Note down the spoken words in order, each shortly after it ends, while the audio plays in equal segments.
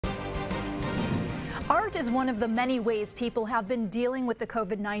Art is one of the many ways people have been dealing with the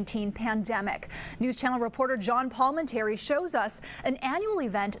COVID-19 pandemic. News Channel reporter John Palmentary shows us an annual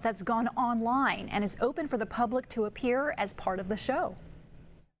event that's gone online and is open for the public to appear as part of the show.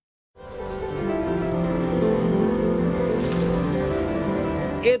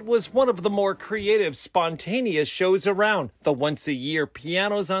 It was one of the more creative, spontaneous shows around, the once-a-year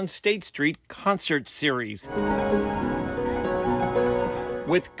Pianos on State Street concert series.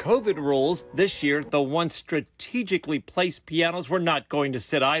 With COVID rules, this year, the once strategically placed pianos were not going to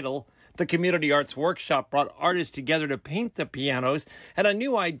sit idle. The Community Arts Workshop brought artists together to paint the pianos, and a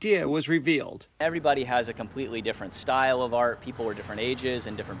new idea was revealed. Everybody has a completely different style of art. People are different ages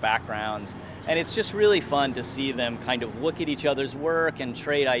and different backgrounds. And it's just really fun to see them kind of look at each other's work and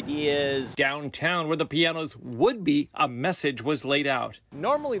trade ideas. Downtown, where the pianos would be, a message was laid out.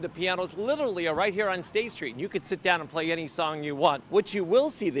 Normally, the pianos literally are right here on State Street, and you could sit down and play any song you want. What you will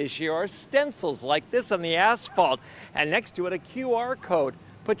see this year are stencils like this on the asphalt, and next to it, a QR code.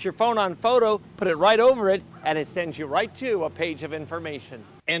 Put your phone on photo, put it right over it, and it sends you right to a page of information.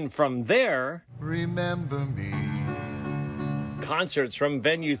 And from there, remember me. Concerts from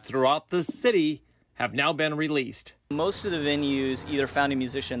venues throughout the city have now been released. Most of the venues either found a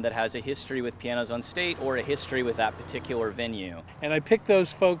musician that has a history with Pianos on State or a history with that particular venue. And I picked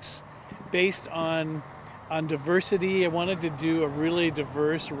those folks based on diversity. I wanted to do a really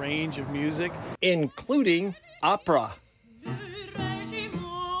diverse range of music, including opera.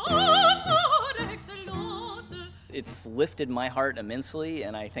 It's lifted my heart immensely,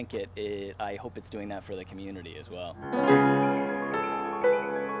 and I think I hope it's doing that for the community as well.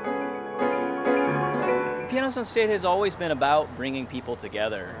 Pianos on State has always been about bringing people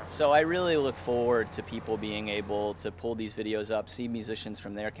together. So I really look forward to people being able to pull these videos up, see musicians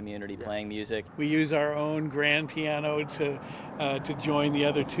from their community playing music. We use our own grand piano to join the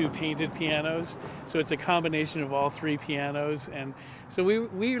other two painted pianos. So it's a combination of all three pianos. And so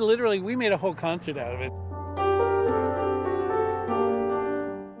we made a whole concert out of it.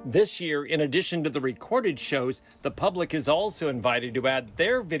 This year, in addition to the recorded shows, the public is also invited to add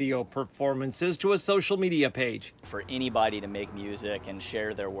their video performances to a social media page. For anybody to make music and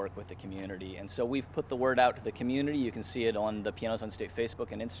share their work with the community. And so we've put the word out to the community. You can see it on the Pianos on State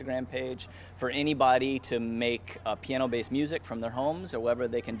Facebook and Instagram page. For anybody to make piano-based music from their homes or wherever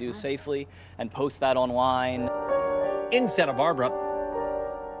they can do safely and post that online. In Santa Barbara,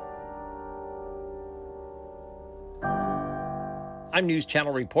 I'm News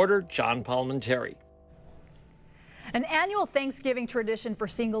Channel reporter John Palmentary. An annual Thanksgiving tradition for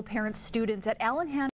single-parent students at Allen